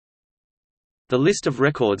The list of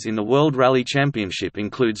records in the World Rally Championship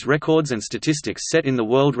includes records and statistics set in the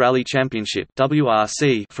World Rally Championship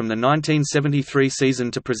 (WRC) from the 1973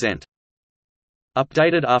 season to present.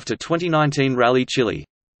 Updated after 2019 Rally Chile.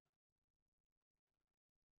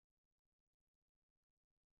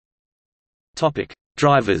 Topic: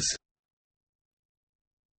 Drivers.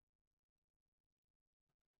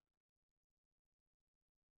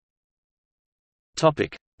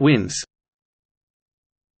 Topic: Wins.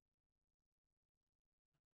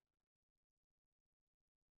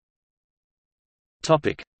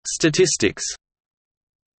 Topic: Statistics.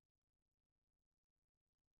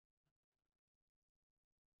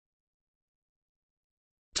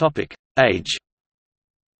 Topic: Age.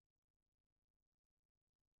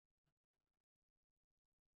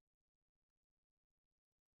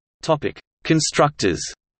 Topic: Constructors.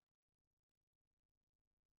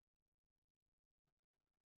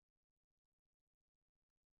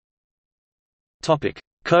 Topic: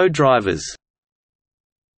 Co-drivers.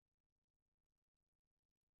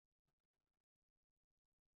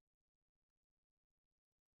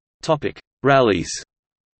 Topic: Rallies.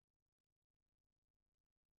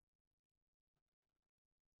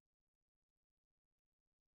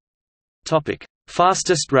 Topic: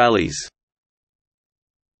 Fastest rallies.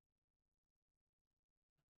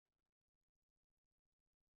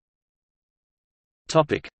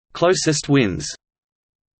 Topic: Closest wins.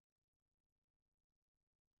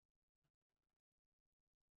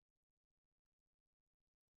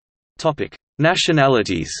 Topic: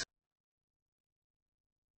 Nationalities.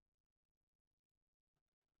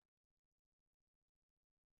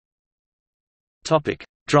 Topic: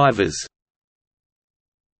 Drivers.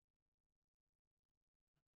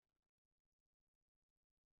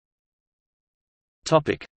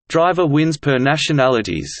 Topic: Driver wins per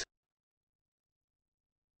nationalities.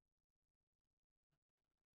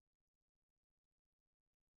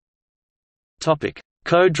 Topic: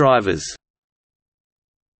 Co-drivers.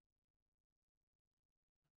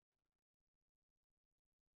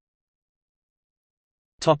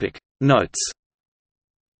 Topic: Notes.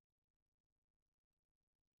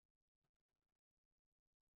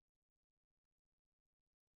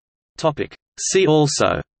 Topic: See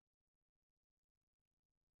also.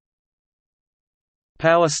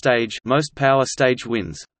 Power stage, most power stage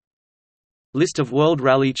wins. List of World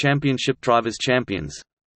Rally Championship drivers champions.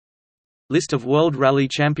 List of World Rally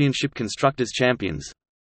Championship constructors champions.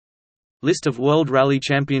 List of World Rally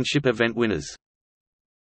Championship event winners.